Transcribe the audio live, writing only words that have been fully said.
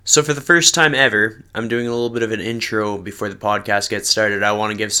So for the first time ever, I'm doing a little bit of an intro before the podcast gets started. I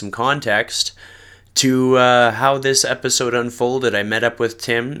want to give some context to how this episode unfolded. I met up with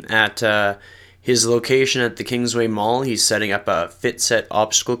Tim at his location at the Kingsway Mall. He's setting up a fit set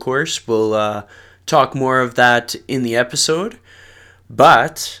obstacle course. We'll talk more of that in the episode.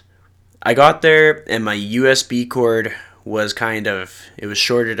 But I got there and my USB cord was it was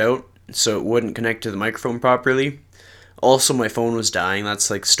shorted out, so it wouldn't connect to the microphone properly. Also, my phone was dying.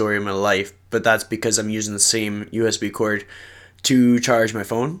 That's like the story of my life, but that's because I'm using the same USB cord to charge my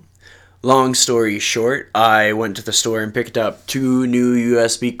phone. Long story short, I went to the store and picked up 2 new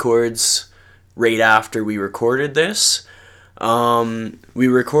USB cords right after we recorded this. We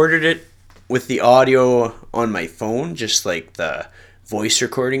recorded it with the audio on my phone, just like the voice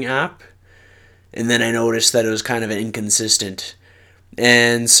recording app, and then I noticed that it was kind of inconsistent.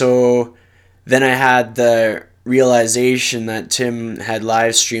 And so then I had the realization that Tim had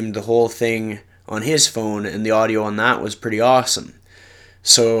live streamed the whole thing on his phone and the audio on that was pretty awesome.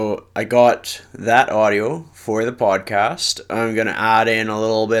 So I got that audio for the podcast. I'm going to add in a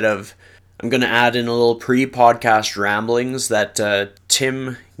little pre-podcast ramblings that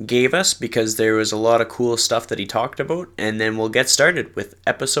Tim gave us because there was a lot of cool stuff that he talked about, and then we'll get started with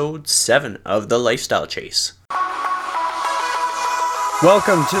episode 7 of The Lifestyle Chase.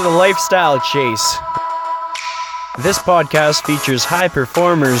 Welcome to The Lifestyle Chase. This podcast features high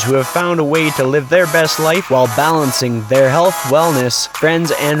performers who have found a way to live their best life while balancing their health, wellness,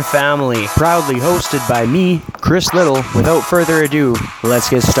 friends, and family. Proudly hosted by me, Chris Little. Without further ado, let's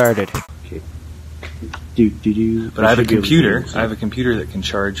get started. Okay. But I have a computer. I have a computer that can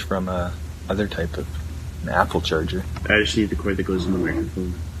charge from a other type of an Apple charger. I just need the cord that goes in the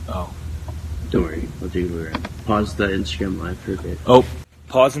microphone. Oh. Don't worry, I'll do it. Pause the Instagram live for a bit. Oh,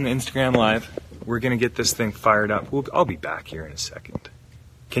 pausing the Instagram live. We're going to get this thing fired up. I'll be back here in a second.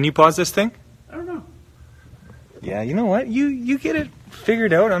 Can you pause this thing? I don't know. Yeah, you know what? You get it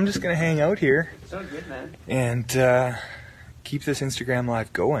figured out. I'm just going to hang out here. Sounds good, man. And keep this Instagram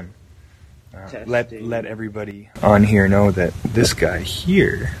live going. Let everybody on here know that this guy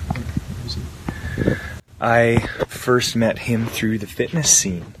here, I first met him through the fitness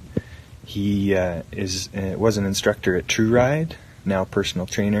scene. He was an instructor at True Ride, now personal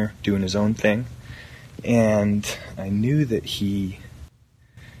trainer, doing his own thing. And I knew that he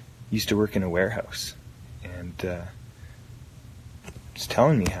used to work in a warehouse. And was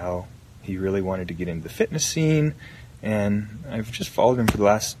telling me how he really wanted to get into the fitness scene. And I've just followed him for the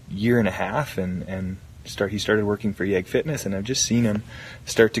last year and a half. And he started working for Yeg Fitness. And I've just seen him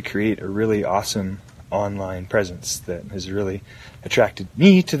start to create a really awesome online presence that has really attracted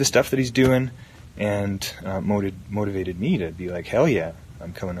me to the stuff that he's doing. And motivated me to be like, hell yeah,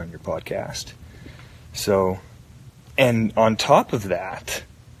 I'm coming on your podcast. So, and on top of that,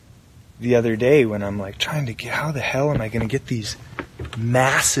 the other day when I'm like trying to get, how the hell am I going to get these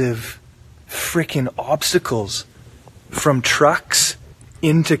massive freaking obstacles from trucks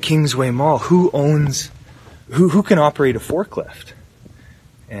into Kingsway Mall? Who can operate a forklift?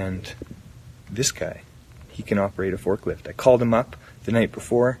 And this guy, he can operate a forklift. I called him up the night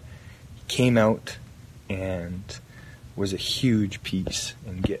before. Came out and was a huge piece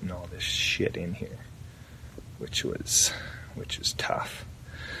in getting all this shit in here, which was tough.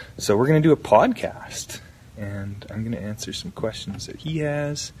 So we're going to do a podcast, and I'm going to answer some questions that he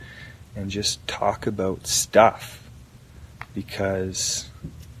has and just talk about stuff, because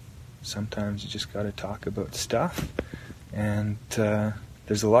sometimes you just got to talk about stuff, and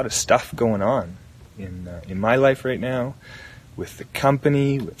there's a lot of stuff going on in my life right now, with the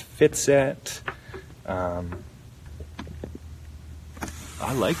company, with FitSet. I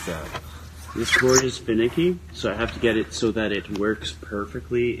like that. This cord is finicky, so I have to get it so that it works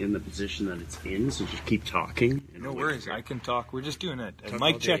perfectly in the position that it's in, so just keep talking. No worries, I can talk. We're just doing a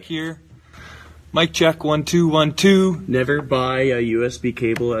mic check here. Mic check, 1 2 1 2. Never buy a USB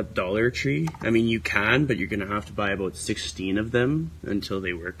cable at Dollar Tree. I mean, you can, but you're going to have to buy about 16 of them until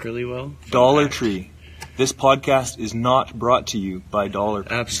they work really well. Dollar Tree. This podcast is not brought to you by Dollar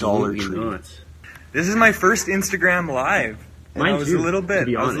Tree. Absolutely not. This is my first Instagram live. And Mine I was too, a little bit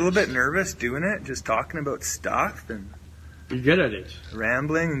honest. nervous doing it, just talking about stuff and You're good at it.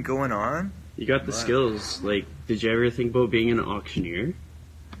 rambling and going on. You got the skills. Like, did you ever think about being an auctioneer?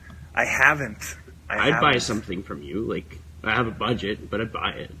 I haven't. I'd buy something from you. Like, I have a budget, but I'd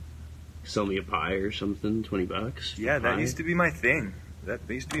buy it. Sell me a pie or something, $20. Yeah, that used to be my thing. That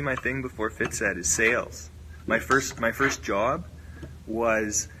used to be my thing before FitSet, is sales. My first job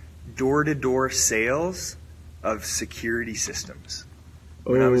was door-to-door sales of security systems.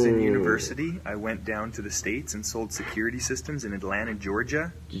 When I was in university, I went down to the States and sold security systems in Atlanta,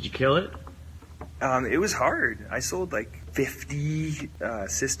 Georgia. Did you kill it? It was hard. I sold like 50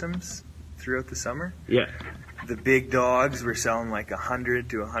 systems throughout the summer. Yeah. The big dogs were selling like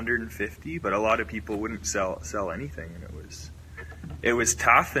 100 to 150, but a lot of people wouldn't sell anything, and it was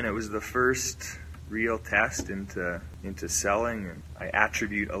tough, and it was the first real test into selling. And I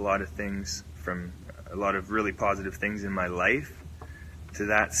attribute a lot of really positive things in my life to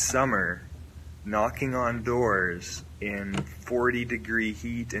that summer, knocking on doors in 40-degree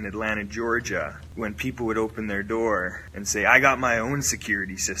heat in Atlanta, Georgia, when people would open their door and say, "I got my own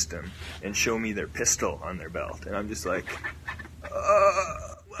security system," and show me their pistol on their belt. And I'm just like,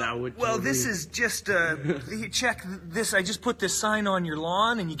 well, this is just, check this, I just put this sign on your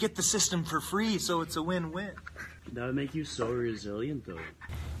lawn and you get the system for free, so it's a win-win. That would make you so resilient, though.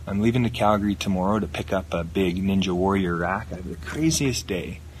 I'm leaving to Calgary tomorrow to pick up a big Ninja Warrior rack. I have the craziest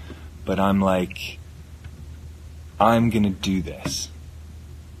day, but I'm like, I'm going to do this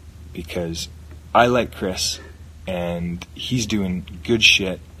because I like Chris, and he's doing good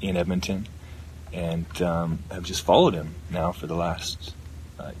shit in Edmonton, and I've just followed him now for the last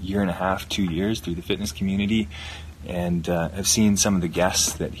year and a half, 2 years through the fitness community, and have seen some of the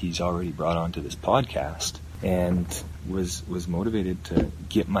guests that he's already brought onto this podcast, and was motivated to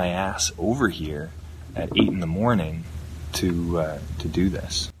get my ass over here at 8 a.m. to do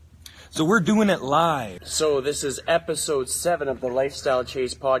this. So we're doing it live. So this is episode 7 of the Lifestyle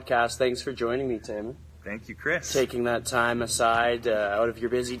Chase podcast. Thanks for joining me, Tim. Thank you, Chris. Taking that time aside out of your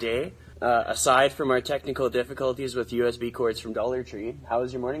busy day. Aside from our technical difficulties with USB cords from Dollar Tree, how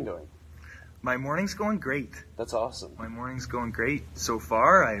is your morning going? My morning's going great. That's awesome. My morning's going great. So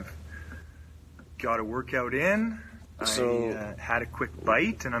far, I've got a workout in. I had a quick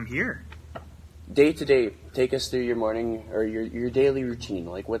bite, and I'm here. Day to day, take us through your morning or your daily routine.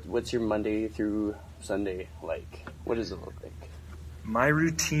 Like, what's your Monday through Sunday like? What does it look like? My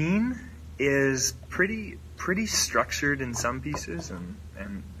routine is pretty structured in some pieces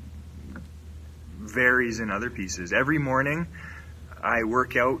and varies in other pieces. Every morning, I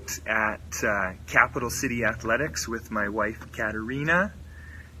work out at Capital City Athletics with my wife, Katerina,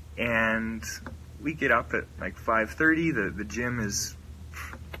 and we get up at like 5:30. The gym is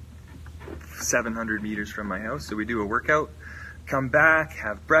 700 meters from my house, so we do a workout, come back,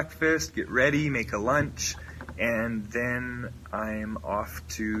 have breakfast, get ready, make a lunch, and then I'm off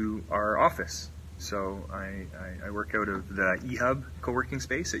to our office. So I work out of the eHub co-working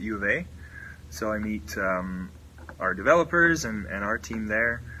space at U of A. So I meet our developers and our team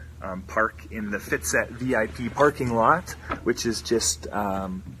there, park in the FitSet VIP parking lot, which is just,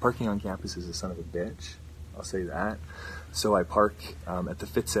 parking on campus is a son of a bitch, I'll say that. So I park at the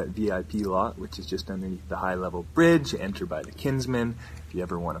FitSet VIP lot, which is just underneath the high-level bridge, enter by the Kinsman. If you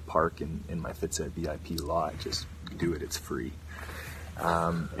ever want to park in my FitSet VIP lot, just do it, it's free.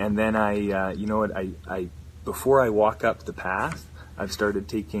 And then I before I walk up the path, I've started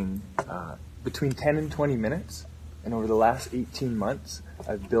taking between 10 and 20 minutes, and over the last 18 months,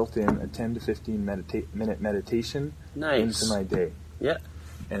 I've built in a 10 to 15 minute meditation into my day. Yeah.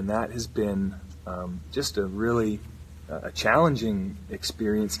 And that has been just a really a challenging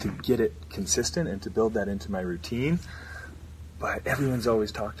experience to get it consistent and to build that into my routine. But everyone's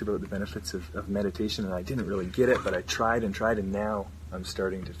always talked about the benefits of meditation, and I didn't really get it, but I tried, and now I'm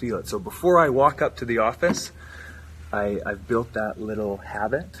starting to feel it. So before I walk up to the office, I've built that little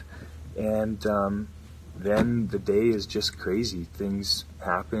habit, and then the day is just crazy. Things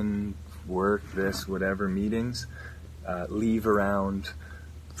happen, work, this, whatever, meetings, leave around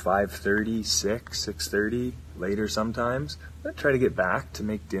 5:30, 6:30, later sometimes. I try to get back to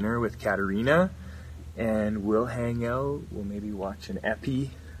make dinner with Katerina, and we'll hang out. We'll maybe watch an epi.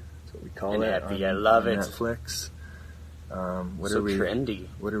 That's what we call it. Epi, I love it. Netflix. What so are we, trendy.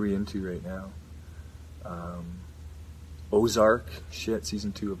 What are we into right now? Ozark.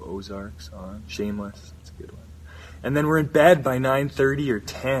 Season 2 of Ozark's on. Shameless. That's a good one. And then we're in bed by 9:30 or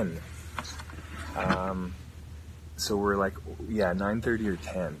 10. So we're like, 9:30 or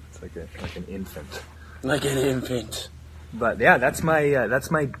 10. It's like an infant. Like an infant. But yeah, that's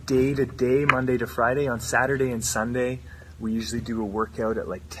my day-to-day, Monday to Friday. On Saturday and Sunday, we usually do a workout at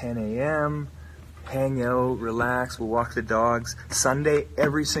like 10 a.m., hang out, relax, we'll walk the dogs. Sunday,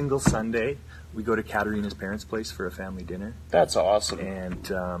 every single Sunday, we go to Katerina's parents' place for a family dinner. That's awesome. And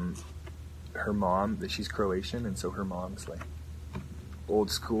her mom, she's Croatian, and so her mom's like old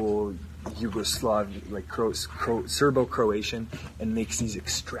school Yugoslav, like Serbo-Croatian, and makes these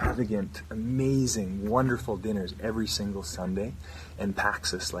extravagant, amazing, wonderful dinners every single Sunday, and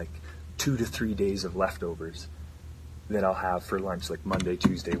packs us like 2 to 3 days of leftovers. that I'll have for lunch, like Monday,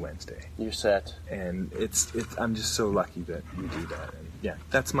 Tuesday, Wednesday. You're set. And I'm just so lucky that we do that. And yeah,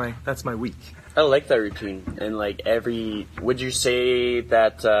 that's my week. I like that routine. And like would you say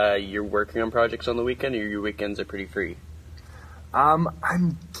that you're working on projects on the weekend, or your weekends are pretty free?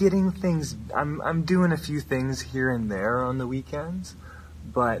 I'm getting things. I'm doing a few things here and there on the weekends,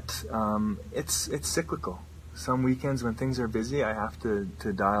 but it's cyclical. Some weekends when things are busy, I have to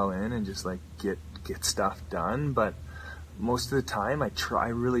dial in and just like get stuff done. But most of the time, I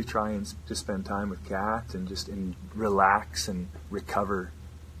really try and just spend time with Kat and relax and recover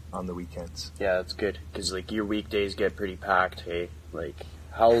on the weekends. Yeah, that's good, because like your weekdays get pretty packed. Hey, like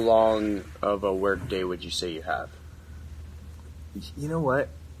how long of a work day would you say you have? You know what?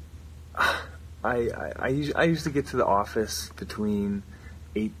 I usually get to the office between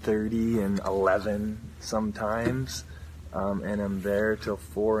 8:30 and 11 sometimes, and I'm there till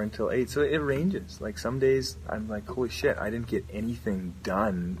 4 until 8. So it ranges. Like some days I'm like, holy shit, I didn't get anything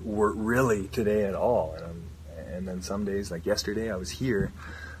done really today at all. And then some days, like yesterday, I was here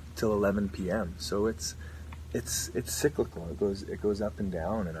till 11 p.m. So it's cyclical. It goes up and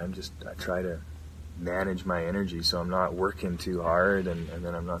down, and I try to manage my energy so I'm not working too hard, and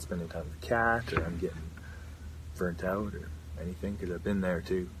then I'm not spending time with Kat, or I'm getting burnt out or anything, because I've been there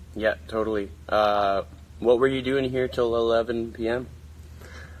too. Yeah, totally. What were you doing here till 11 p.m.?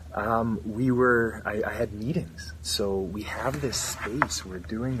 I had meetings. So we have this space. We're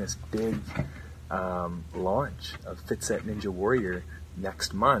doing this big launch of FitSet Ninja Warrior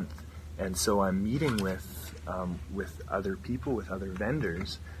next month. And so I'm meeting with other people, with other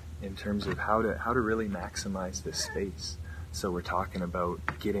vendors, in terms of how to really maximize this space. So we're talking about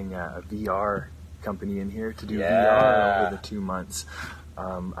getting a VR company in here to do VR over the 2 months.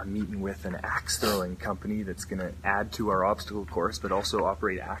 I'm meeting with an axe throwing company that's going to add to our obstacle course, but also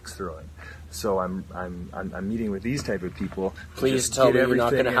operate axe throwing. So I'm meeting with these type of people. Please tell me you're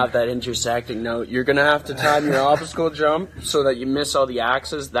not going to have that intersecting note. You're going to have to time your obstacle jump so that you miss all the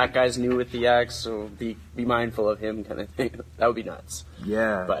axes. That guy's new with the axe, so be mindful of him, kind of thing. That would be nuts.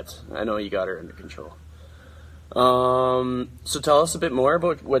 Yeah. But I know you got her under control. So tell us a bit more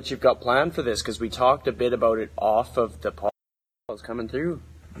about what you've got planned for this, because we talked a bit about it off of the podcast coming through.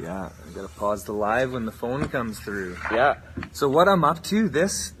 Yeah, I gotta pause the live when the phone comes through. Yeah. So what I'm up to,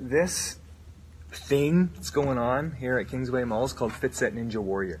 this thing that's going on here at Kingsway Mall is called FitSet Ninja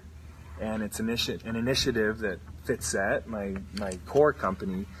Warrior. And it's an initiative that FitSet, my core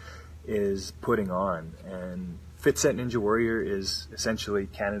company, is putting on. And FitSet Ninja Warrior is essentially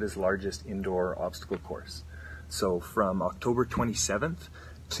Canada's largest indoor obstacle course. So from October 27th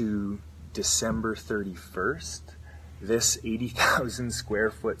to December 31st, this 80,000 square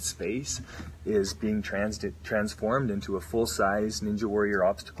foot space is being transformed into a full-size Ninja Warrior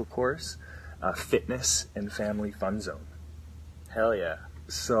obstacle course, fitness and family fun zone. Hell yeah.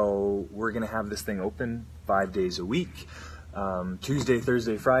 So we're going to have this thing open 5 days a week. Tuesday,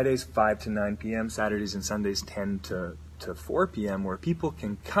 Thursday, Fridays, 5 to 9 p.m. Saturdays and Sundays, 10 to 4 p.m., where people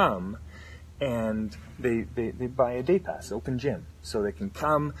can come and they buy a day pass, open gym. So they can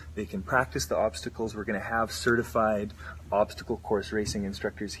come, they can practice the obstacles. We're going to have certified obstacle course racing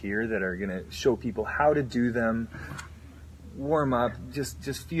instructors here that are going to show people how to do them, warm up,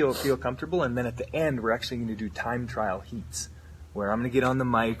 just feel comfortable. And then at the end, we're actually going to do time trial heats, where I'm going to get on the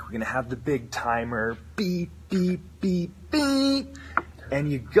mic, we're going to have the big timer, beep, beep, beep, beep,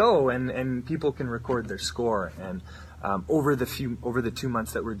 and you go, and people can record their score. And over the 2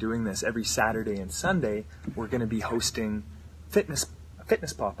 months that we're doing this, every Saturday and Sunday, we're going to be hosting fitness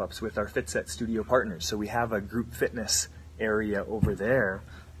pop-ups with our FitSet studio partners. So we have a group fitness area over there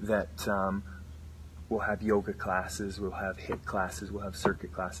that we'll have yoga classes, we'll have HIIT classes, we'll have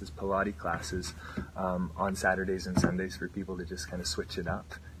circuit classes, Pilates classes on Saturdays and Sundays for people to just kind of switch it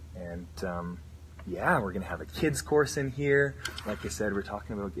up. And we're going to have a kids course in here. Like I said, we're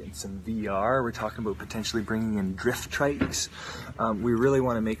talking about getting some VR. We're talking about potentially bringing in drift trikes. We really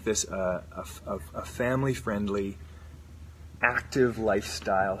want to make this a family-friendly, active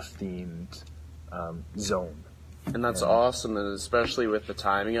lifestyle-themed zone. And that's awesome, and especially with the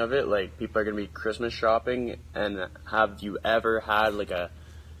timing of it, like people are going to be Christmas shopping, and have you ever had like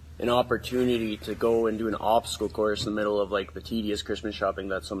an opportunity to go and do an obstacle course in the middle of like the tedious Christmas shopping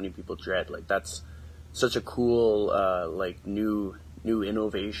that so many people dread? Like that's such a cool like new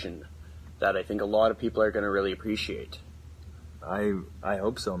innovation that I think a lot of people are going to really appreciate. I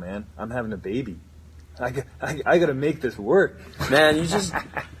hope so, man. I'm having a baby. I got to make this work. Man, you just...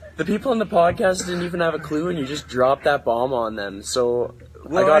 The people on the podcast didn't even have a clue, and you just dropped that bomb on them. So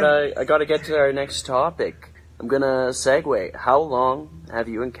I gotta get to our next topic. I'm gonna segue. How long have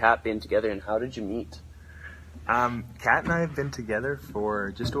you and Kat been together, and how did you meet? Kat and I have been together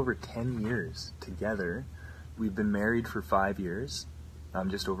for just over 10 years together. We've been married for 5 years,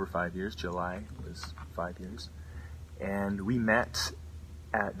 just over 5 years. July was 5 years. And we met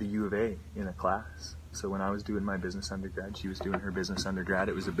at the U of A in a class. So when I was doing my business undergrad, she was doing her business undergrad.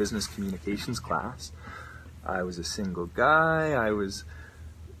 It was a business communications class. I was a single guy. I was,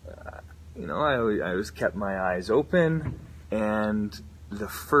 I always kept my eyes open. And the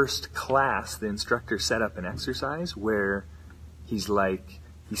first class, the instructor set up an exercise where he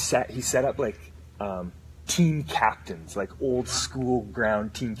set up like team captains, like old school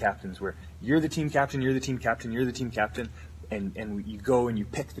ground team captains, where you're the team captain, you're the team captain, you're the team captain, and you go and you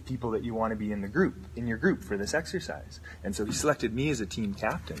pick the people that you want to be in your group for this exercise. And so he selected me as a team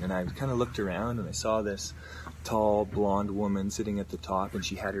captain, and I kind of looked around and I saw this tall blonde woman sitting at the top, and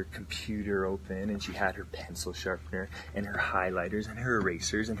she had her computer open, and she had her pencil sharpener and her highlighters and her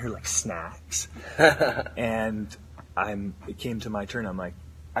erasers and her like snacks. And it came to my turn. I'm like,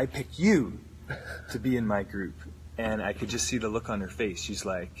 I pick you to be in my group. And I could just see the look on her face. She's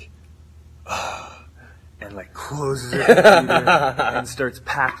like, oh, and like closes her computer and starts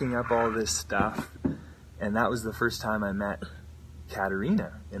packing up all this stuff. And that was the first time I met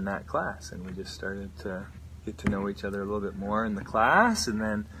Katerina in that class, and we just started to get to know each other a little bit more in the class, and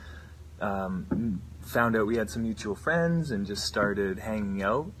then found out we had some mutual friends and just started hanging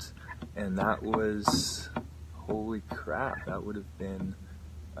out. And that was, holy crap, that would have been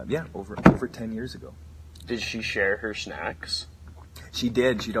over 10 years ago. Did she share her snacks? She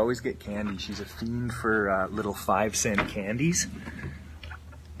did. She'd always get candy. She's a fiend for little 5-cent candies,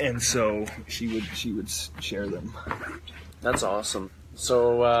 and so she would share them. That's awesome.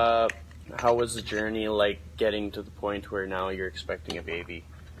 So how was the journey like getting to the point where now you're expecting a baby?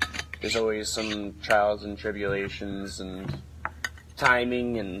 There's always some trials and tribulations and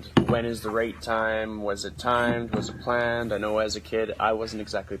timing, and when is the right time? Was it timed? Was it planned? I know as a kid I wasn't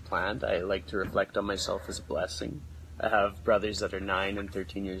exactly planned. I like to reflect on myself as a blessing. I have brothers that are 9 and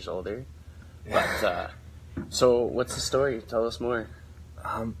 13 years older. But so what's the story? Tell us more.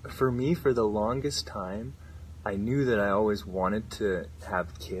 For me, for the longest time, I knew that I always wanted to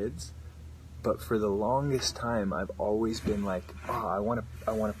have kids, but for the longest time I've always been like, I want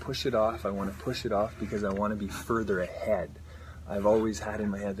to push it off. I want to push it off because I want to be further ahead. I've always had in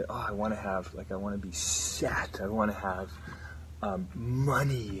my head that I want to be set. I want to have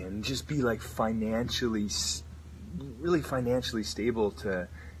money and just be like really financially stable to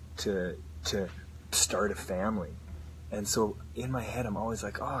start a family. And so in my head I'm always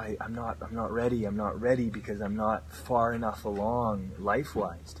like, I'm not ready because I'm not far enough along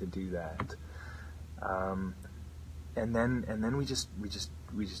life-wise to do that. And then we just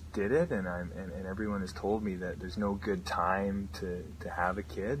did it, and everyone has told me that there's no good time to have a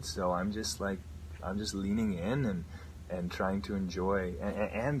kid, so I'm just leaning in and trying to enjoy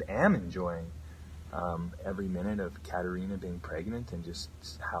and am enjoying every minute of Katerina being pregnant, and just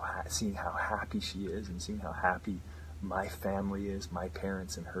seeing how happy she is, and seeing how happy my family is, my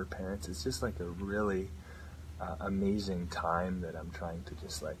parents and her parents. It's just like a really amazing time that I'm trying to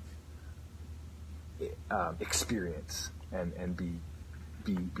just like experience and be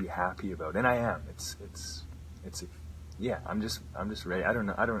happy about. And I am. I'm just ready. I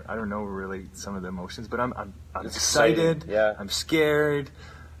don't know really some of the emotions, but I'm excited. Yeah. I'm scared.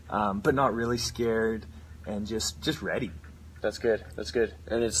 But not really scared, and just ready. That's good.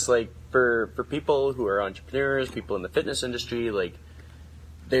 And it's like for people who are entrepreneurs, people in the fitness industry, like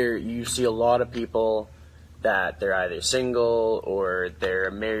you see a lot of people that they're either single or they're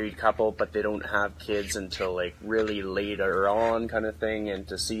a married couple, but they don't have kids until like really later on kind of thing. And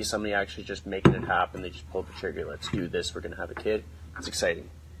to see somebody actually just making it happen, they just pull the trigger, let's do this, we're going to have a kid. It's exciting.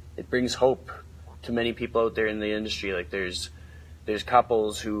 It brings hope to many people out there in the industry. Like there's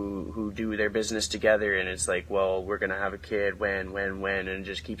couples who do their business together, and it's like, well, we're going to have a kid when, and it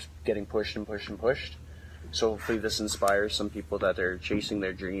just keeps getting pushed and pushed and pushed. So hopefully this inspires some people that are chasing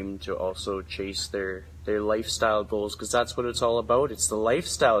their dream to also chase their lifestyle goals, because that's what it's all about. It's the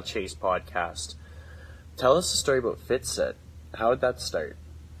Lifestyle Chase podcast. Tell us a story about FitSet. How did that start?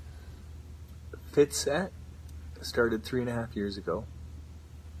 FitSet started 3.5 years ago,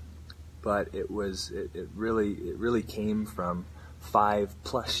 but it really came from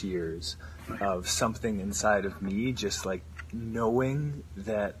 5+ years of something inside of me, just like knowing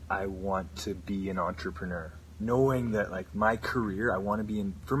that I want to be an entrepreneur, knowing that like my career, I want to be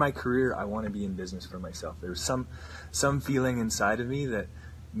in business for myself. There was some feeling inside of me that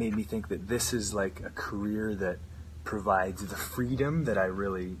made me think that this is like a career that provides the freedom that I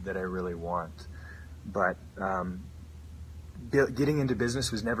really want. But getting into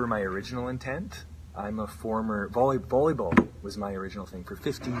business was never my original intent. I'm a former volleyball was my original thing. For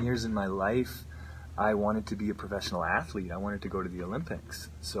 15 years in my life, I wanted to be a professional athlete. I wanted to go to the Olympics.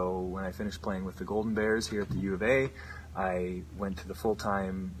 So when I finished playing with the Golden Bears here at the U of A, I went to the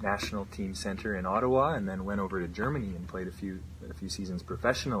full-time national team center in Ottawa, and then went over to Germany and played a few seasons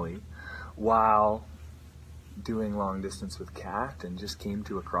professionally, while doing long distance with Kat, and just came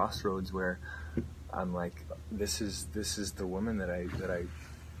to a crossroads where I'm like, this is the woman that I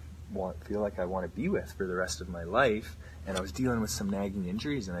feel like I want to be with for the rest of my life. And I was dealing with some nagging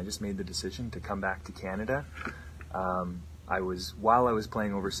injuries, and I just made the decision to come back to Canada. While I was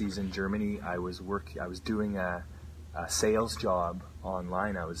playing overseas in Germany, I was doing a sales job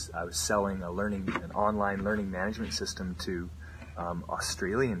online. I was selling an online learning management system to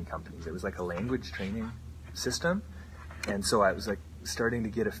Australian companies. It was like a language training system, and so I was like starting to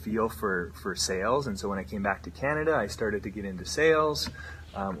get a feel for sales. And so when I came back to Canada, I started to get into sales.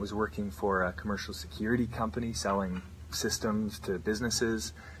 Was working for a commercial security company selling systems to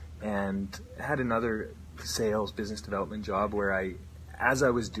businesses, and had another sales business development job where as I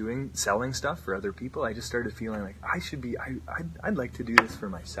was selling stuff for other people, I just started feeling like I'd like to do this for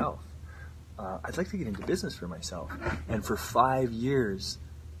myself. I'd like to get into business for myself. And for 5 years,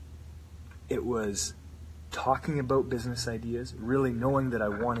 it was talking about business ideas, really knowing that I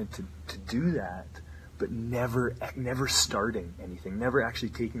wanted to do that, but never starting anything, never actually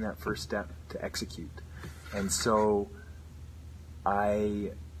taking that first step to execute. And so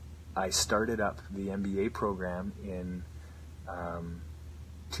I started up the MBA program in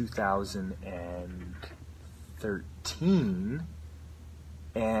 2013,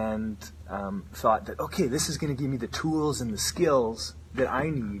 and thought that, okay, this is going to give me the tools and the skills that I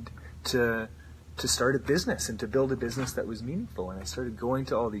need to start a business and to build a business that was meaningful. And I started going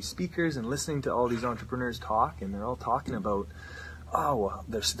to all these speakers and listening to all these entrepreneurs talk, and they're all talking about,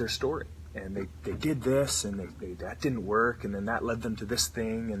 their story. And they did this, and that didn't work, and then that led them to this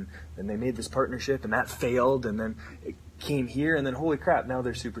thing, and then they made this partnership, and that failed, and then it came here, and then holy crap, now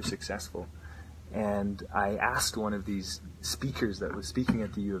they're super successful. And I asked one of these speakers that was speaking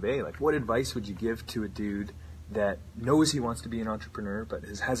at the U of A, like, what advice would you give to a dude that knows he wants to be an entrepreneur, but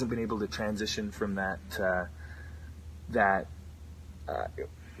hasn't been able to transition from that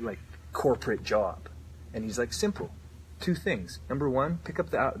like corporate job? And he's like, simple, 2 things. Number 1, pick up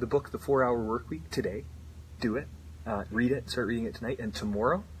the book, The 4-Hour Workweek, today. Do it. Read it. Start reading it tonight. And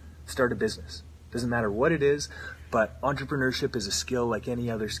tomorrow, start a business. Doesn't matter what it is, but entrepreneurship is a skill like any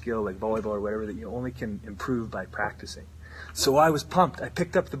other skill, like volleyball or whatever, that you only can improve by practicing. So I was pumped. I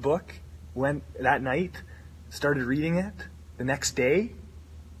picked up the book, went that night, started reading it. The next day,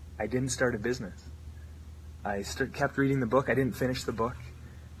 I didn't start a business. I kept reading the book. I didn't finish the book.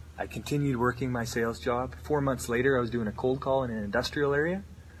 I continued working my sales job. 4 months later, I was doing a cold call in an industrial area.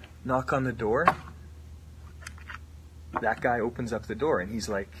 Knock on the door. That guy opens up the door, and he's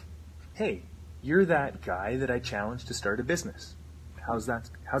like, hey, you're that guy that I challenged to start a business. How's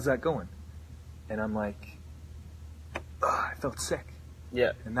that going? And I'm like, I felt sick.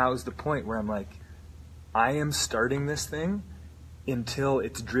 Yeah. And that was the point where I'm like, I am starting this thing until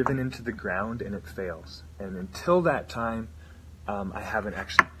it's driven into the ground and it fails. And until that time, I haven't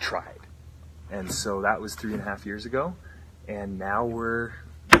actually tried. And so that was 3.5 years ago. And now we're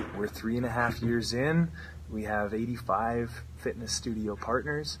 3.5 years in. We have 85 fitness studio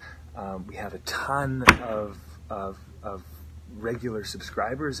partners. We have a ton of regular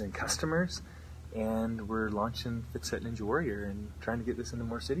subscribers and customers. And we're launching FitSet Ninja Warrior and trying to get this into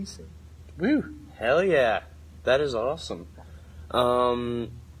more cities soon. Woo! Hell yeah. That is awesome.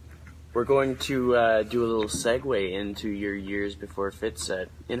 We're going to do a little segue into your years before FitSet.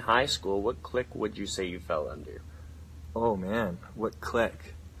 In high school, what clique would you say you fell under? Oh man, what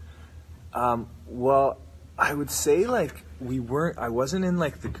clique? Well, I would say like I wasn't in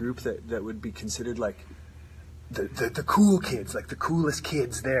like the group that would be considered like the cool kids, like the coolest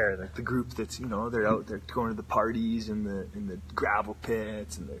kids there, like the group that's, they're out there going to the parties in the gravel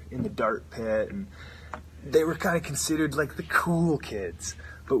pits and they're in the dart pit, and they were kind of considered like the cool kids.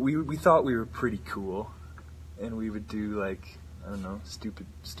 But we thought we were pretty cool, and we would do like, I don't know, stupid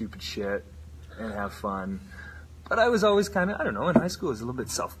shit and have fun. But I was always kind of, I don't know, in high school I was a little bit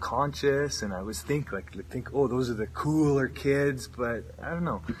self-conscious, and I was think, oh, those are the cooler kids, but I don't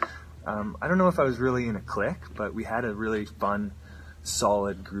know. I don't know if I was really in a clique, but we had a really fun,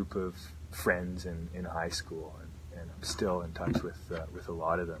 solid group of friends in high school, and I'm still in touch with a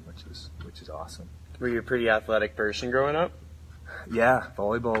lot of them, which is awesome. Were you a pretty athletic person growing up? Yeah,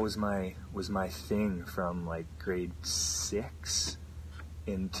 volleyball was my thing from like grade 6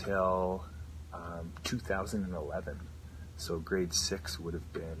 until 2011. So grade 6 would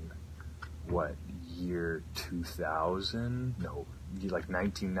have been what year 2000, no, like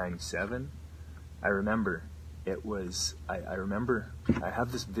 1997. I remember it was, I remember, I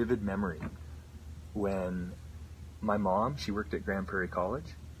have this vivid memory when my mom, she worked at Grand Prairie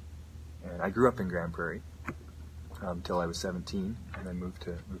College, and I grew up in Grand Prairie until I was 17, and then moved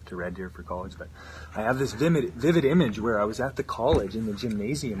to Red Deer for college. But I have this vivid image where I was at the college in the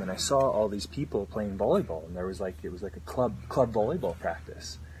gymnasium, and I saw all these people playing volleyball, and it was like a club volleyball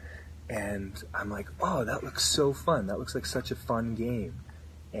practice. And I'm like, oh, that looks so fun. That looks like such a fun game.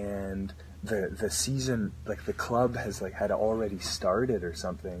 And the season, like the club had already started or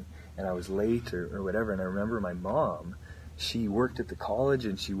something, and I was late or whatever. And I remember my mom, she worked at the college,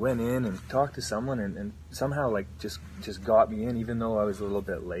 and she went in and talked to someone and somehow like just got me in, even though I was a little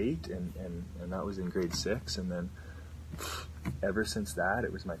bit late, and that was in grade 6. And then ever since that,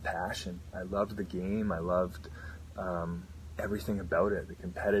 it was my passion. I loved the game. I loved everything about it, the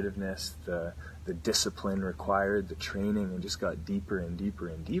competitiveness, the discipline required, the training, and just got deeper and deeper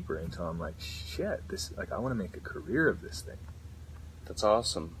and deeper until I'm like, shit, this, like, I want to make a career of this thing. That's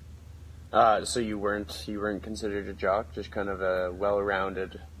awesome. So you weren't considered a jock, just kind of a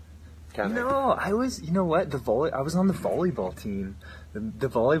well-rounded kind of... No, I was, you know what, I was on the volleyball team. The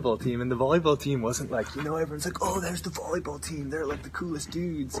volleyball team, and the volleyball team wasn't like, everyone's like, oh, there's the volleyball team, they're like the coolest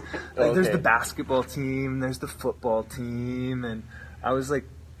dudes. Like, there's the basketball team, there's the football team, and I was like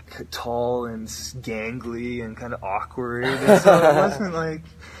tall and gangly and kind of awkward, and so it wasn't like,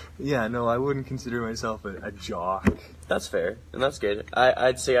 I wouldn't consider myself a jock. That's fair, and that's good.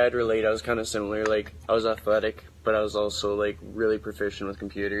 I'd say I'd relate. I was kind of similar. Like, I was athletic, but I was also like really proficient with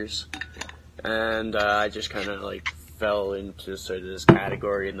computers, and I just kind of like fell into sort of this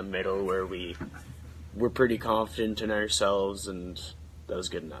category in the middle where we were pretty confident in ourselves, and that was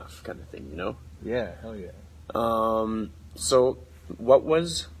good enough, kind of thing, Yeah, hell yeah. So what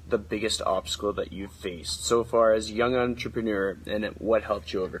was the biggest obstacle that you've faced so far as a young entrepreneur, and what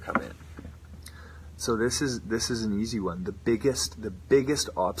helped you overcome it? So this is an easy one. The biggest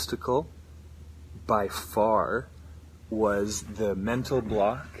obstacle by far was the mental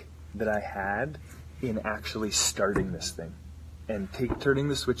block that I had in actually starting this thing, and turning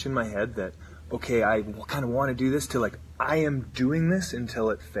the switch in my head that, okay, I kind of want to do this, to like, I am doing this until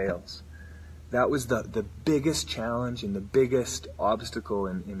it fails. That was the biggest challenge and the biggest obstacle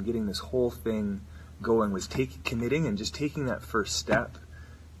in getting this whole thing going, was committing and just taking that first step.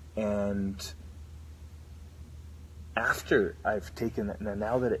 And after I've taken that,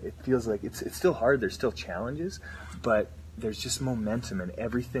 now that it feels like it's still hard, there's still challenges, but there's just momentum, and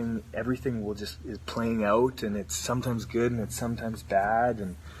everything is playing out, and it's sometimes good and it's sometimes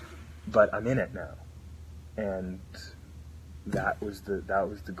bad, but I'm in it now. And that was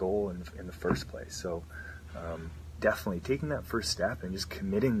the goal in the first place. So definitely taking that first step and just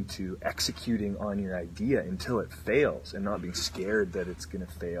committing to executing on your idea until it fails, and not being scared that it's going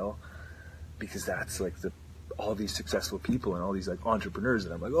to fail, because that's like all these successful people and all these like entrepreneurs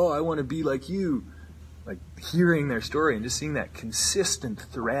that I'm like, oh, I want to be like you. Like, hearing their story and just seeing that consistent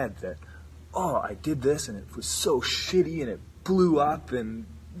thread that, oh, I did this and it was so shitty and it blew up and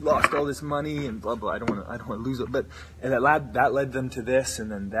lost all this money and blah blah. I don't want to lose it, but and that led them to this,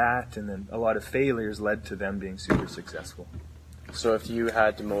 and then that, and then a lot of failures led to them being super successful. So if you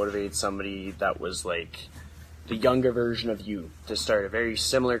had to motivate somebody that was like the younger version of you to start a very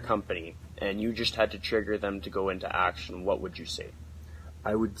similar company, and you just had to trigger them to go into action, what would you say?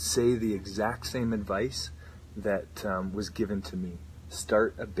 I would say the exact same advice that was given to me.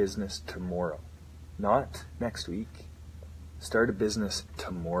 Start a business tomorrow. Not next week. Start a business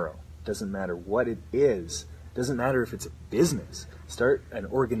tomorrow. Doesn't matter what it is. Doesn't matter if it's a business. Start an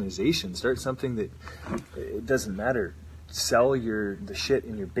organization. Start something that, it doesn't matter. Sell the shit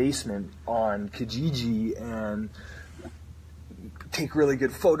in your basement on Kijiji and take really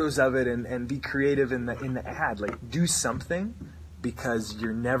good photos of it, and be creative in the ad. Like, do something, because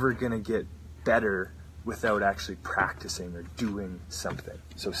you're never going to get better without actually practicing or doing something.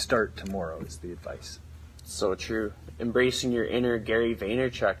 So start tomorrow is the advice. So true. Embracing your inner Gary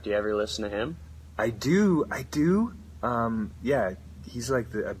Vaynerchuk. Do you ever listen to him? I do. Yeah, he's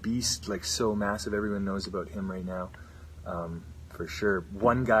like a beast, like so massive. Everyone knows about him right now, for sure.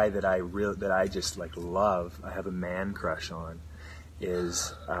 One guy that I just like love, I have a man crush on,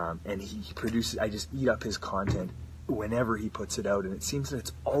 is, and he produces, I just eat up his content whenever he puts it out, and it seems that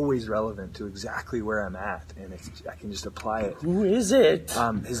it's always relevant to exactly where I'm at, and I can just apply it. Who is it?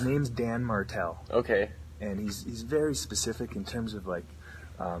 His name's Dan Martell. Okay. And he's very specific in terms of like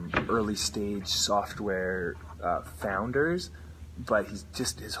early stage software founders, but he's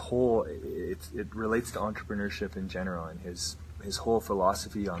just, his whole, it relates to entrepreneurship in general, and his his whole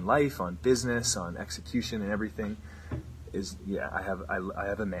philosophy on life, on business, on execution, and everything is, yeah, I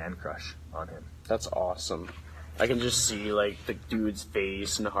have a man crush on him. That's awesome. I can just see like the dude's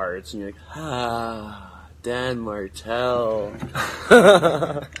face and hearts, and you're like, Dan Martell.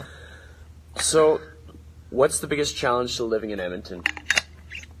 So, what's the biggest challenge to living in Edmonton?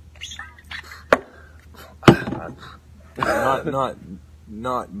 Not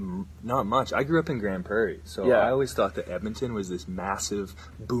much. I grew up in Grand Prairie, so Yeah. I always thought that Edmonton was this massive,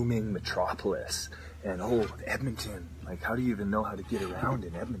 booming metropolis. And Edmonton, like, how do you even know how to get around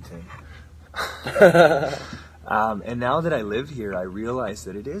in Edmonton? And now that I live here, I realize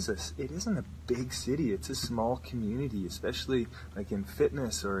that it isn't a big city. It's a small community, especially like in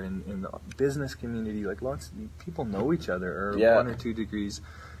fitness or in the business community. Like, lots of people know each other, or Yeah. 1 or 2 degrees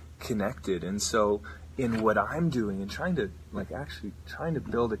connected. And so in what I'm doing and trying to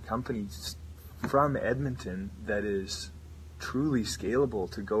build a company from Edmonton that is truly scalable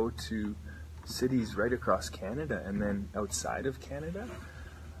to go to cities right across Canada and then outside of Canada,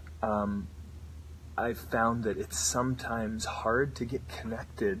 I've found that it's sometimes hard to get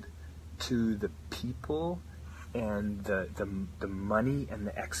connected to the people and the money and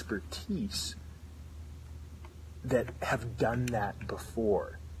the expertise that have done that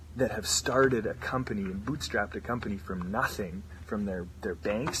before, that have started a company and bootstrapped a company from nothing, from their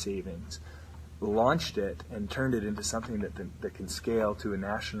bank savings, launched it and turned it into something that can scale to a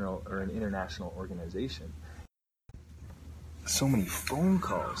national or an international organization. So many phone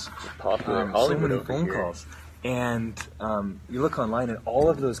calls. Popular So Hollywood many over phone here. calls. And you look online, and all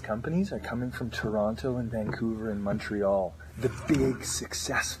of those companies are coming from Toronto and Vancouver and Montreal, the big,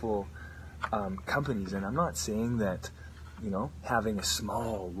 successful companies. And I'm not saying that, having a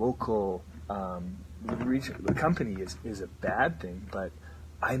small, local regional company is a bad thing, but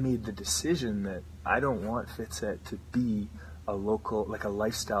I made the decision that I don't want FitSet to be a local, like a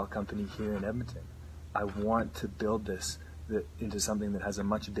lifestyle company here in Edmonton. I want to build this into something that has a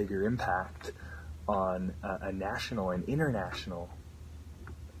much bigger impact on a national and international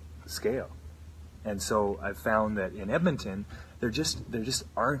scale. And so I've found that in Edmonton, there just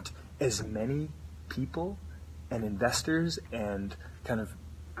aren't as many people and investors and kind of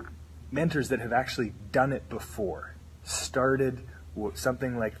mentors that have actually done it before, started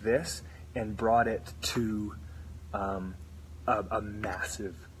something like this and brought it to a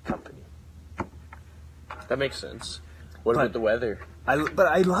massive company. That makes sense. What about the weather? But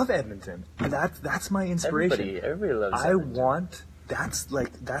I love Edmonton. That's my inspiration. Everybody loves Edmonton. That's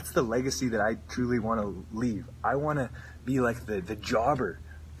the legacy that I truly want to leave. I want to be like the Jobber.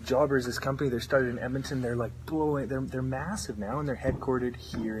 Jobber is this company. They're started in Edmonton. They're like blowing. They're massive now, and they're headquartered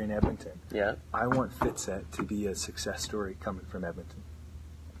here in Edmonton. Yeah. I want FitSet to be a success story coming from Edmonton.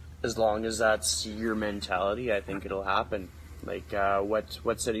 As long as that's your mentality, I think it'll happen. Like,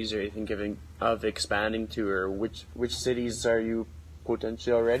 what cities are you thinking of expanding to, or which cities are you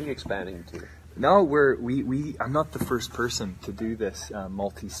potentially already expanding to? No, I'm not the first person to do this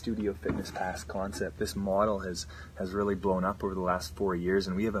multi-studio fitness pass concept. This model has really blown up over the last 4 years,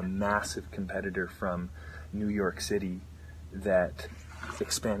 and we have a massive competitor from New York City that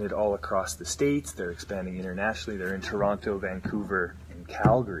expanded all across the States. They're expanding internationally. They're in Toronto, Vancouver, and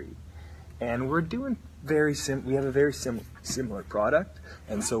Calgary. And we're doing we have a very similar product.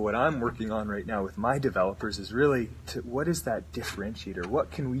 And so what I'm working on right now with my developers is really what is that differentiator?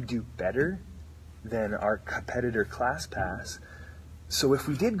 What can we do better than our competitor ClassPass? So if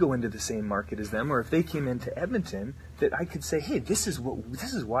we did go into the same market as them, or if they came into Edmonton, that I could say, hey, this is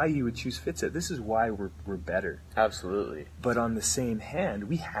why you would choose FitSet. This is why we're better. Absolutely. But on the same hand,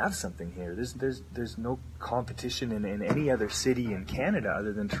 we have something here. There's no competition in any other city in Canada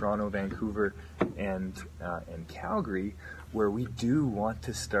other than Toronto, Vancouver, and Calgary, where we do want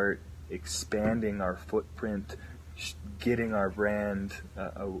to start expanding our footprint, getting our brand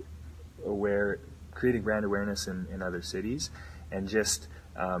aware, creating brand awareness in other cities, and just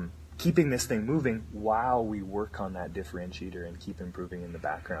keeping this thing moving while we work on that differentiator and keep improving in the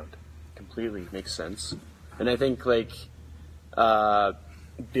background. Completely makes sense. And I think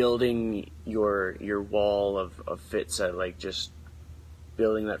building your wall of FitSet, like just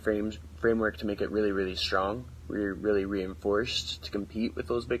building that framework to make it really, really strong, really reinforced to compete with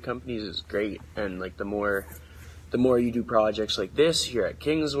those big companies is great. And like the more you do projects like this here at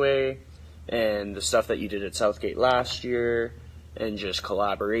Kingsway, and the stuff that you did at Southgate last year, and just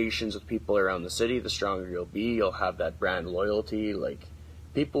collaborations with people around the city, the stronger you'll be. You'll have that brand loyalty. Like,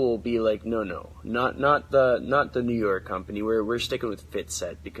 people will be like, no, not the New York company. We're sticking with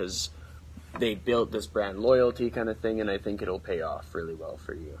FitSet because they built this brand loyalty kind of thing, and I think it'll pay off really well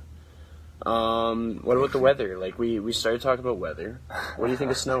for you. What about the weather? Like we started talking about weather. What do you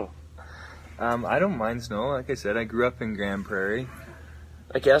think of snow? I don't mind snow. Like I said, I grew up in Grand Prairie.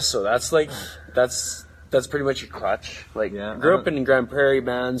 I guess so. That's pretty much your crutch. Like, Yeah, grew up in Grand Prairie,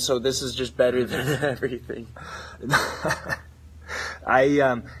 man, so this is just better than everything.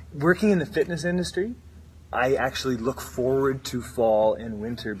 Working in the fitness industry, I actually look forward to fall and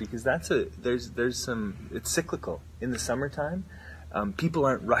winter because it's cyclical. In the summertime, people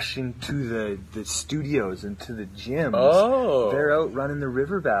aren't rushing to the studios and to the gyms. Oh. They're out running the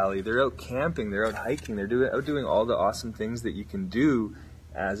river valley. They're out camping. They're out hiking. They're out doing all the awesome things that you can do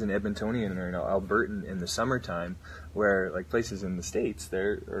as an Edmontonian or an Albertan in the summertime, where like places in the States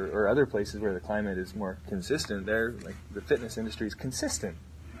or other places where the climate is more consistent, like the fitness industry is consistent.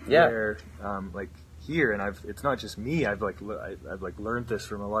 Yeah. Where, like here, and it's not just me. I've learned this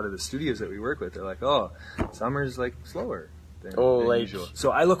from a lot of the studios that we work with. They're like, oh, summer's like slower than usual.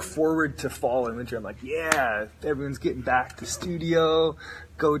 So I look forward to fall and winter. I'm like, yeah, everyone's getting back to studio,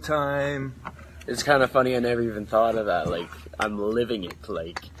 go time. It's kind of funny, I never even thought of that. Like, I'm living it.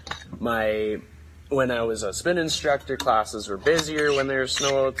 Like, when I was a spin instructor, classes were busier when there's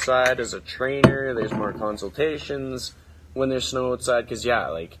snow outside. As a trainer, there's more consultations when there's snow outside. Because, yeah,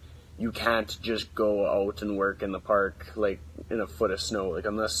 like, you can't just go out and work in the park, like, in a foot of snow. Like,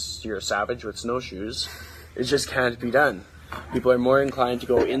 unless you're a savage with snowshoes, it just can't be done. People are more inclined to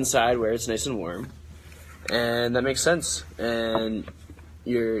go inside where it's nice and warm. And that makes sense. And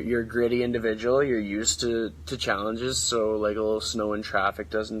you're a gritty individual. You're used to challenges, so like a little snow and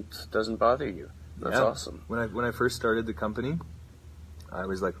traffic doesn't bother you. That's awesome. When I first started the company, I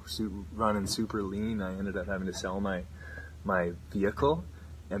was like running super lean. I ended up having to sell my vehicle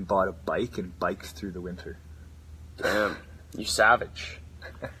and bought a bike and biked through the winter. Damn, you savage.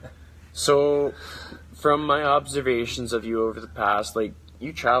 So, from my observations of you over the past, like,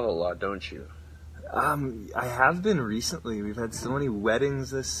 you travel a lot, don't you? I have been recently. We've had so many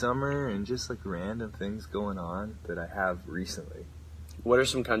weddings this summer and just like random things going on that I have recently. What are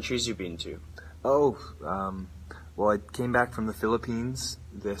some countries you've been to? Well, I came back from the Philippines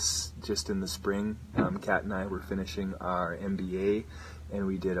just in the spring. Kat and I were finishing our MBA, and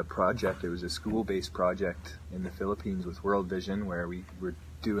we did a project. It was a school-based project in the Philippines with World Vision, where we were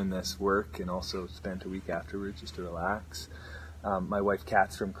doing this work and also spent a week afterwards just to relax. My wife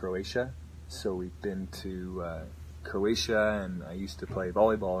Kat's from Croatia. So we've been to Croatia, and I used to play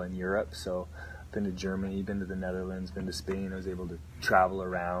volleyball in Europe. So I've been to Germany, been to the Netherlands, been to Spain. I was able to travel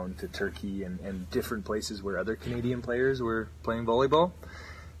around to Turkey and different places where other Canadian players were playing volleyball.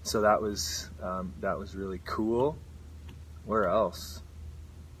 So that was really cool. Where else?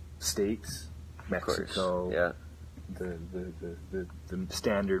 States, Mexico. Yeah. The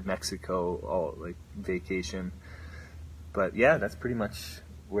standard Mexico all like vacation. But yeah, that's pretty much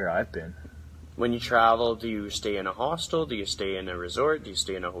where I've been. When you travel, do you stay in a hostel? Do you stay in a resort? Do you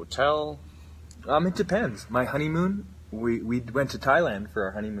stay in a hotel? It depends. My honeymoon, we went to Thailand for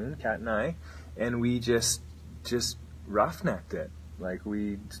our honeymoon, Kat and I, and we just roughnecked it. Like,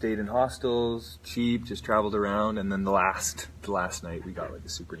 we stayed in hostels, cheap, just traveled around, and then the last night we got like a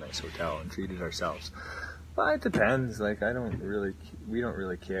super nice hotel and treated ourselves. But it depends. Like, we don't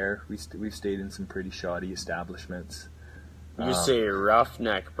really care. We've stayed in some pretty shoddy establishments. You say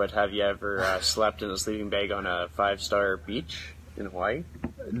roughneck, but have you ever slept in a sleeping bag on a 5-star beach in Hawaii?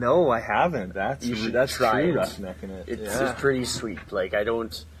 No, I haven't. That's try true it. roughnecking it. It's pretty sweet. Like, I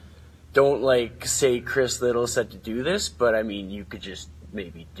don't like say Chris Little said to do this, but I mean, you could just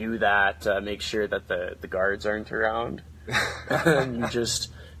maybe do that. Make sure that the guards aren't around. And you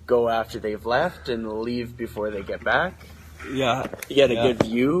just go after they've left and leave before they get back. Yeah. You get a good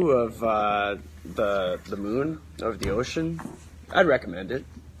view of the moon over the ocean. I'd recommend it.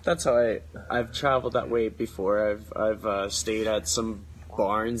 That's how I've traveled that way before. I've stayed at some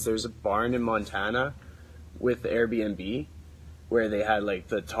barns. There's a barn in Montana with Airbnb where they had like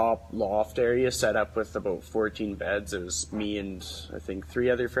the top loft area set up with about 14 beds. It was me and I think 3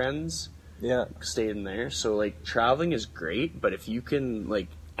 other friends. Yeah. Stayed in there. So like traveling is great, but if you can like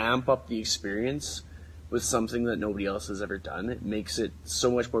amp up the experience with something that nobody else has ever done, it makes it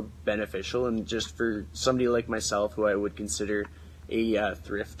so much more beneficial. And just for somebody like myself, who I would consider a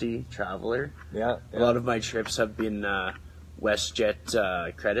thrifty traveler, a lot of my trips have been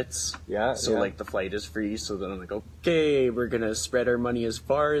WestJet credits. So like the flight is free, so then I'm like, okay, we're gonna spread our money as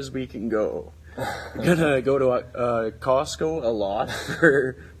far as we can go. We're gonna go to Costco a lot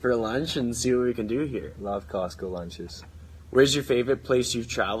for lunch and see what we can do here. Love Costco lunches. Where's your favorite place you've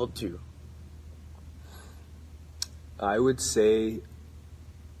traveled to? I would say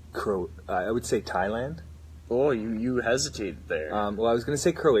Thailand. Oh, you hesitated there. Well, I was going to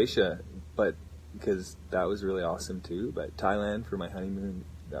say Croatia, but because that was really awesome too. But Thailand for my honeymoon,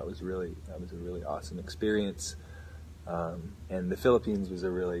 that was a really awesome experience. And the Philippines was a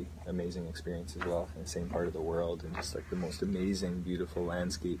really amazing experience as well, in the same part of the world, and just like the most amazing, beautiful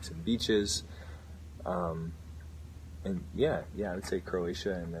landscapes and beaches. And yeah, I would say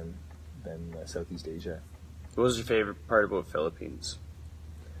Croatia, and then Southeast Asia. What was your favorite part about Philippines?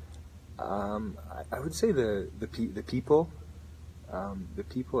 I would say the people. The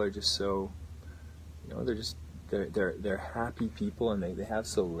people are just so, they're happy people, and they have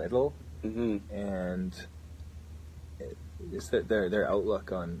so little, and it's that their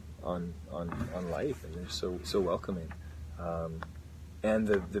outlook on life, and they're so welcoming, and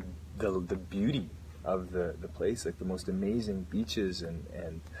the beauty of the place, like the most amazing beaches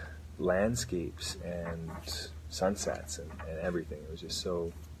and landscapes and sunsets and everything. It was just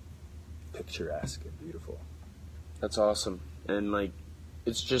so picturesque and beautiful. That's awesome. And like,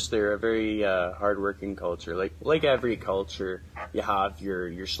 it's just they're a very hardworking culture. Like every culture, you have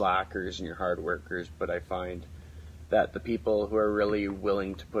your slackers and your hard workers, but I find that the people who are really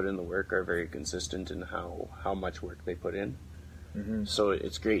willing to put in the work are very consistent in how much work they put in. Mm-hmm. So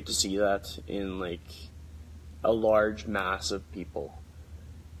it's great to see that in like a large mass of people,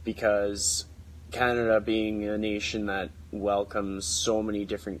 because Canada being a nation that welcomes so many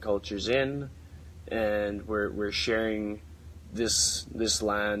different cultures in, and we're sharing this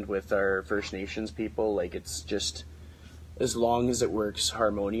land with our First Nations people, like it's just, as long as it works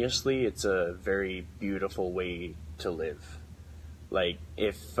harmoniously, it's a very beautiful way to live. Like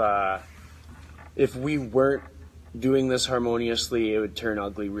if we weren't doing this harmoniously, it would turn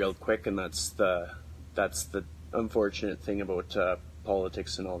ugly real quick, and that's the unfortunate thing about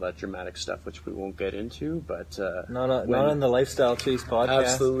politics and all that dramatic stuff, which we won't get into. But not on the Lifestyle Chase podcast.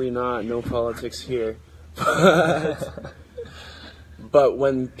 Absolutely not. No politics here. But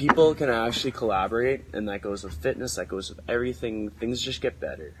when people can actually collaborate, and that goes with fitness, that goes with everything, things just get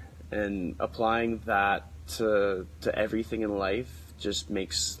better. And applying that to everything in life just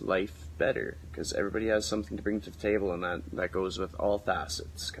makes life better, because everybody has something to bring to the table, and that goes with all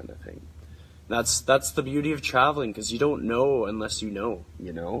facets, kind of thing. That's the beauty of traveling, because you don't know unless you know,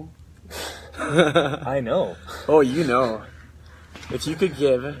 I know. Oh, you know. If you could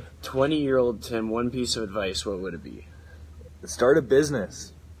give 20-year-old Tim one piece of advice, what would it be? Start a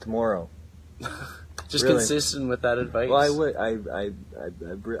business tomorrow. Just really. Consistent with that advice. Well,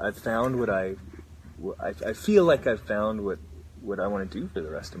 I've found what I feel like I've found what I want to do for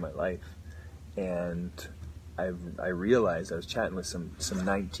the rest of my life, and I realized I was chatting with some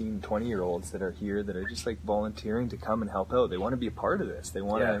 19, 20-year-olds that are here that are just like volunteering to come and help out. They want to be a part of this. They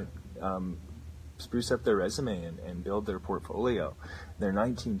want to spruce up their resume and build their portfolio. They're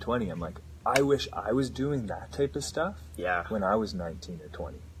 19, 20. I'm like, I wish I was doing that type of stuff when I was 19 or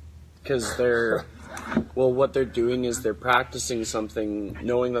 20. Because what they're doing is they're practicing something,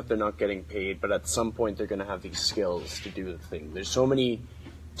 knowing that they're not getting paid, but at some point they're going to have these skills to do the thing. There's so many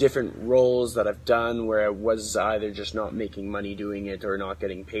different roles that I've done where I was either just not making money doing it or not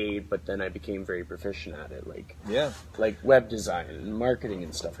getting paid, but then I became very proficient at it, like web design and marketing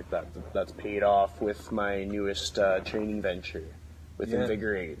and stuff like that. That's paid off with my newest training venture with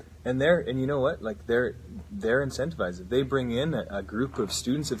Invigorate. And you know what? Like they're incentivized. If they bring in a group of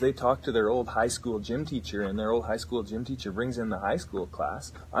students, if they talk to their old high school gym teacher, and their old high school gym teacher brings in the high school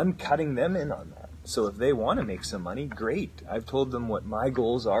class, I'm cutting them in on that. So if they want to make some money, great. I've told them what my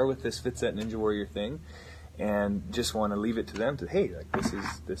goals are with this Fit Set Ninja Warrior thing, and just want to leave it to them to, hey, like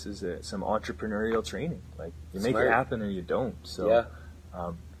this is some entrepreneurial training. Like you make it happen or you don't. So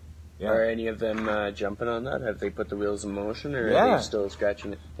Are any of them jumping on that? Have they put the wheels in motion, or are they still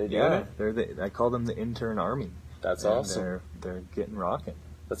scratching it? They're doing it? I call them the intern army. That's awesome. They're getting rocking.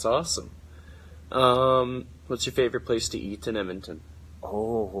 That's awesome. What's your favorite place to eat in Edmonton?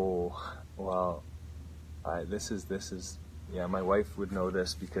 Oh, well, this is my wife would know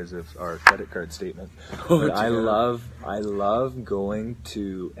this because of our credit card statement. But I love going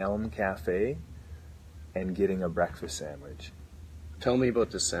to Elm Cafe and getting a breakfast sandwich. Tell me about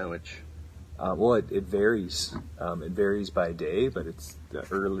this sandwich. Well, it varies. It varies by day, but it's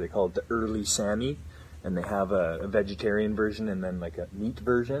they call it the early Sammy, and they have a vegetarian version and then like a meat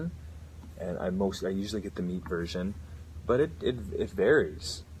version. And I usually get the meat version, but it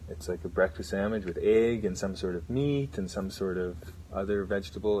varies. It's like a breakfast sandwich with egg and some sort of meat and some sort of other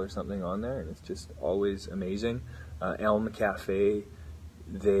vegetable or something on there, and it's just always amazing. Elm Cafe,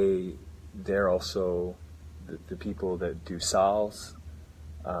 they're also the people that do Sal's,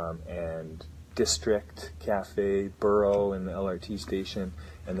 and District Cafe, Borough in the LRT station,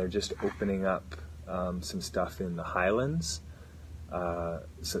 and they're just opening up some stuff in the Highlands.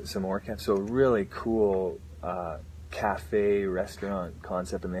 some more so really cool cafe restaurant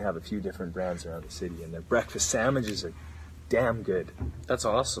concept, and they have a few different brands around the city, and their breakfast sandwiches are damn good. That's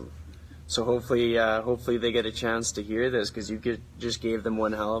awesome. So hopefully they get a chance to hear this, because you just gave them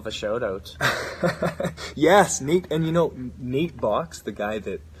one hell of a shout out. Yes, Nate, and Nate Box, the guy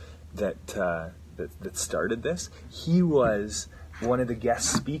that started this, he was one of the guest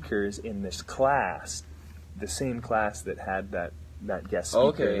speakers in this class, the same class that had that guest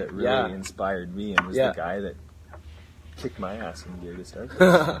speaker that really inspired me, and was the guy that kicked my ass in gear to start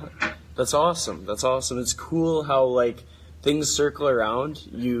this. That's awesome. It's cool how, like, things circle around.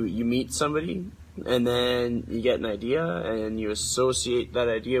 You meet somebody, and then you get an idea, and you associate that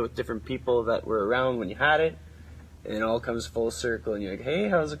idea with different people that were around when you had it, and it all comes full circle, and you're like, hey,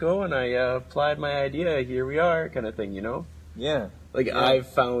 how's it going? I applied my idea, here we are, kind of thing, Yeah. Like,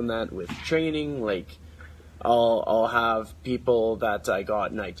 I've found that with training, like, I'll have people that I got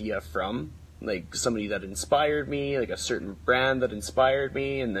an idea from, like somebody that inspired me, like a certain brand that inspired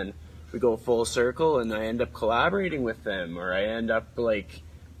me, and then we go full circle, and I end up collaborating with them, or I end up like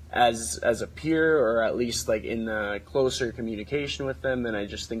as a peer, or at least like in closer communication with them. And I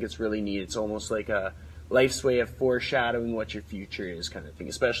just think it's really neat. It's almost like a life's way of foreshadowing what your future is, kind of thing,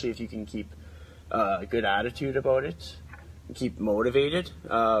 especially if you can keep a good attitude about it, keep motivated.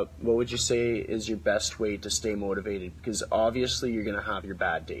 What would you say is your best way to stay motivated? Because obviously you're going to have your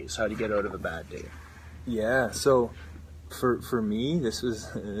bad days. How do you get out of a bad day? Yeah, so for me, this was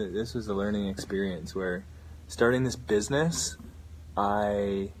a learning experience where starting this business,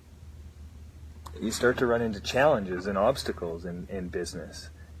 you start to run into challenges and obstacles in business.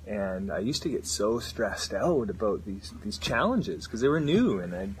 And I used to get so stressed out about these challenges because they were new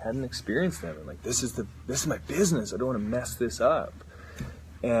and I hadn't experienced them. And like, this is my business. I don't want to mess this up.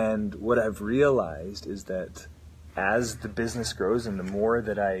 And what I've realized is that as the business grows and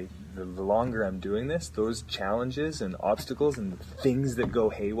the longer I'm doing this, those challenges and obstacles and the things that go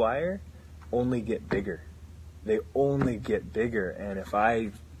haywire only get bigger. They only get bigger. And if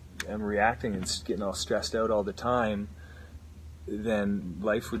I am reacting and getting all stressed out all the time, then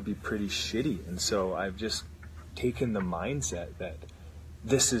life would be pretty shitty. And so I've just taken the mindset that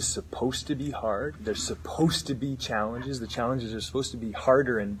this is supposed to be hard. There's supposed to be challenges. The challenges are supposed to be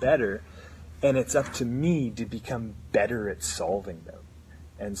harder and better. And it's up to me to become better at solving them.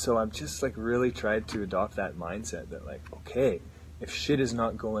 And so I've just like really tried to adopt that mindset that like, okay, if shit is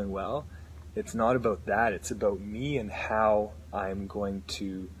not going well, it's not about that. It's about me and how I'm going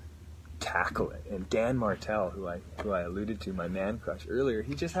to tackle it. And Dan Martell, who I alluded to, my man crush earlier,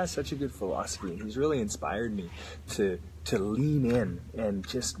 he just has such a good philosophy, and he's really inspired me to lean in, and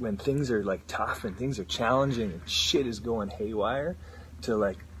just when things are like tough and things are challenging and shit is going haywire, to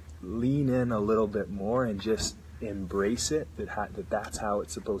like lean in a little bit more and just embrace it, that's how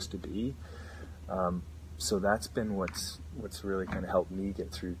it's supposed to be. So that's been what's really kind of helped me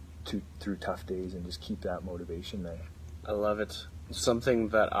get through tough days and just keep that motivation there. I love it. Something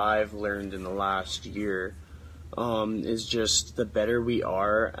that I've learned in the last year is just the better we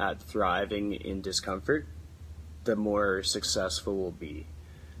are at thriving in discomfort, the more successful we'll be.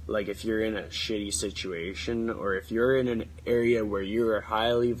 Like if you're in a shitty situation, or if you're in an area where you're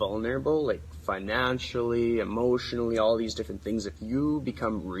highly vulnerable, like financially, emotionally, all these different things, if you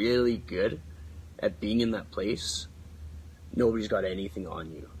become really good at being in that place, nobody's got anything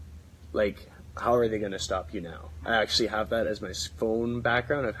on you. Like, how are they going to stop you now? I actually have that as my phone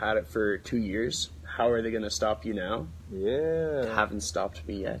background. I've had it for 2 years. How are they going to stop you now? Yeah. They haven't stopped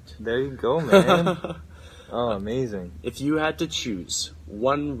me yet. There you go, man. Oh, amazing. If you had to choose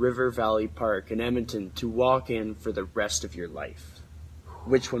one River Valley Park in Edmonton to walk in for the rest of your life,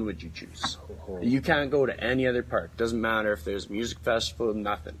 which one would you choose? You can't go to any other park. Doesn't matter if there's a music festival,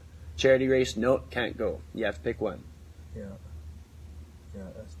 nothing. Charity race, no, can't go. You have to pick one. Yeah. Yeah,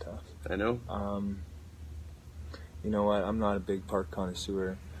 that's tough. I know. You know what? I'm not a big park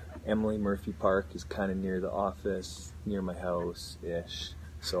connoisseur. Emily Murphy Park is kind of near the office, near my house-ish.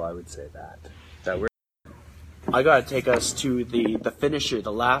 So I would say that. I gotta take us to the finisher,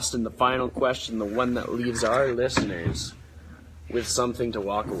 the last and the final question, the one that leaves our listeners with something to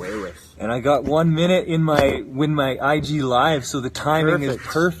walk away with. And I got 1 minute in my IG live, so the timing is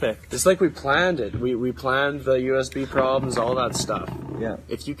perfect. It's like we planned it. We planned the USB problems, all that stuff. Yeah.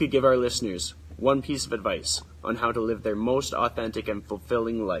 If you could give our listeners one piece of advice on how to live their most authentic and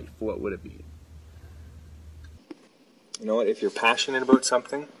fulfilling life, what would it be? You know what? If you're passionate about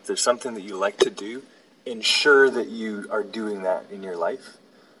something, if there's something that you like to do, ensure that you are doing that in your life.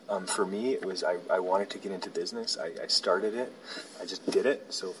 For me, it was I wanted to get into business. I started it. I just did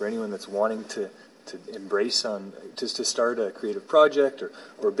it. So for anyone that's wanting to embrace just to start a creative project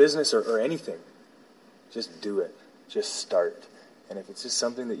or business or anything. Just do it. Just start. And if it's just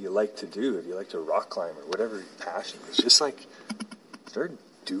something that you like to do, if you like to rock climb or whatever your passion is, just like start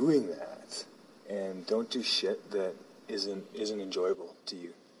doing that. And don't do shit that isn't enjoyable to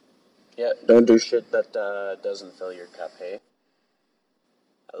you. Yeah, don't do shit that doesn't fill your cup, hey?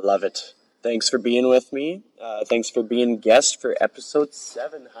 I love it. Thanks for being with me. Thanks for being guest for episode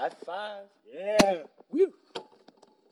 7. High five. Yeah. Woo.